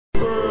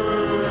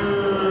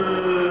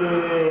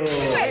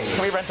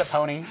a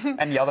pony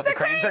and yell that the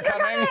cranes are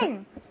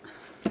coming.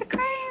 The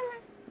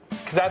cranes.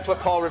 Because that's what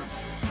Paul...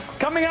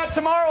 Coming up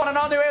tomorrow on an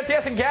all-new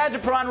ALTS and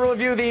Gadget Prawn, we'll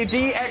review the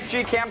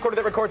DXG camcorder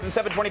that records in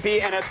 720p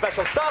and has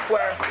special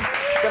software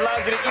that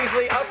allows you to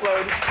easily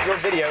upload your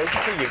videos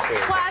to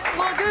YouTube. Plus,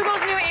 will Google's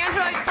new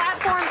Android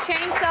platform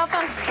change cell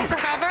phones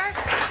forever?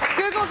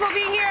 Google's will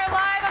be here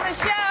live on the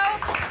show.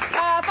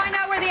 Find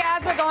out where the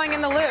ads are going in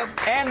the loop.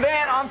 And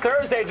then on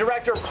Thursday,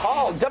 director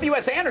Paul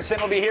W.S.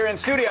 Anderson will be here in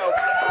studio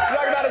to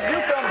talk about his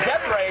new film,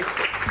 Death Race.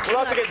 We'll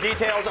also get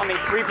details on the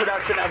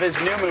pre-production of his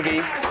new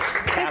movie,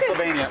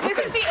 Castlevania. This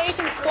is the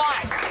Asian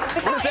squad.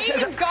 This is how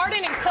Asians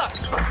garden and cook.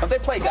 Don't they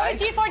play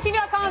dice? Go to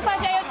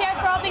g4tv.com/AOTS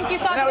for all things you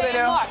saw today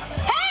and more.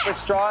 Hey! With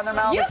straw in their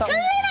mouth or something?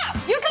 Clean up!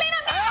 You clean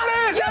up now!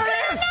 There it is! There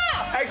it is!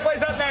 X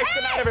plays up next.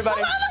 Good night,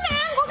 everybody.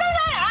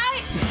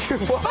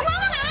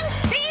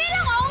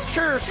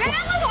 Sure.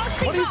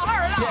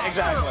 Yeah,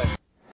 exactly.